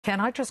Can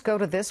I just go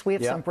to this? We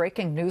have some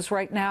breaking news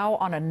right now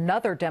on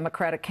another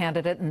Democratic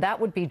candidate, and that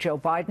would be Joe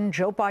Biden.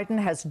 Joe Biden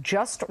has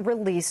just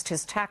released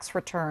his tax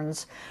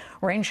returns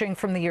ranging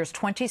from the years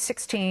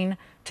 2016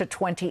 to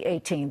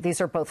 2018.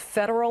 These are both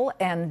federal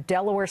and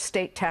Delaware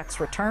state tax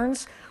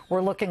returns.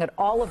 We're looking at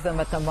all of them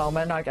at the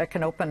moment. I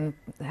can open,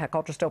 heck,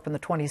 I'll just open the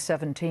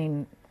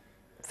 2017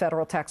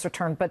 federal tax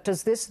return. But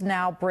does this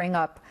now bring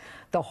up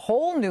the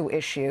whole new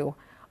issue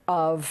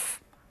of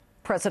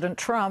President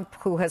Trump,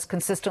 who has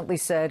consistently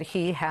said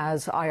he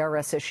has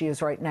IRS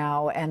issues right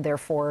now, and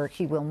therefore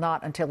he will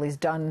not, until he's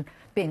done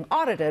being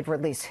audited,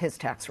 release his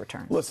tax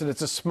returns? Listen,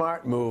 it's a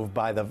smart move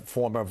by the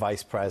former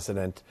vice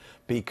president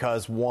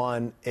because,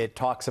 one, it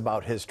talks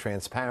about his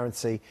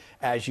transparency.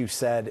 As you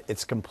said,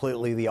 it's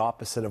completely the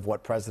opposite of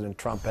what President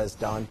Trump has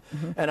done.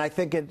 And I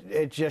think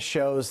it just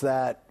shows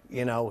that,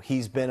 you know,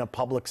 he's been a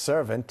public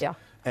servant.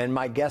 And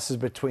my guess is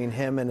between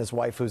him and his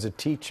wife, who's a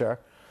teacher,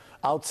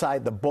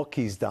 outside the book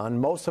he's done,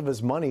 most of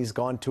his money's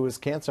gone to his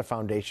cancer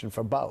foundation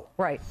for Bo.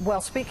 Right. Well,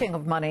 speaking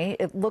of money,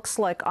 it looks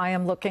like I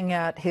am looking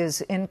at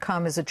his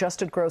income, his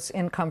adjusted gross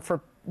income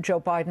for Joe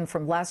Biden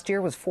from last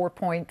year was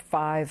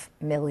 $4.5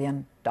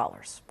 million.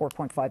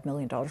 $4.5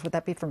 million. Would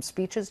that be from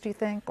speeches, do you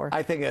think? Or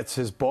I think it's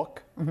his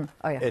book. Oh,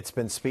 yeah. It's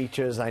been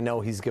speeches. I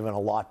know he's given a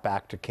lot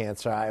back to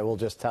cancer. I will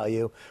just tell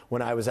you,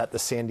 when I was at the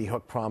Sandy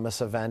Hook Promise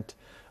event,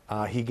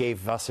 he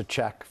gave us a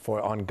check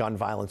on gun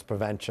violence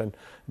prevention.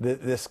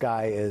 This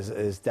guy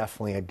is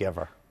definitely a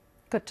giver.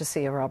 Good to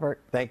see you,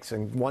 Robert. Thanks,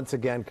 and once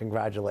again,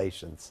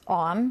 congratulations.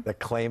 On? The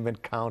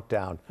claimant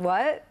countdown.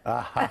 What?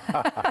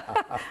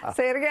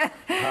 Say it again.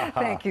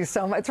 Thank you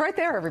so much. It's right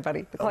there,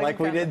 everybody. The like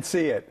we didn't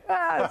see it.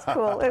 That's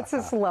cool. It's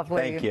just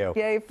lovely. Thank you.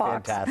 Yay,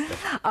 Fox. Fantastic.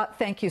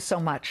 Thank you so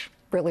much.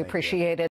 Really appreciate it.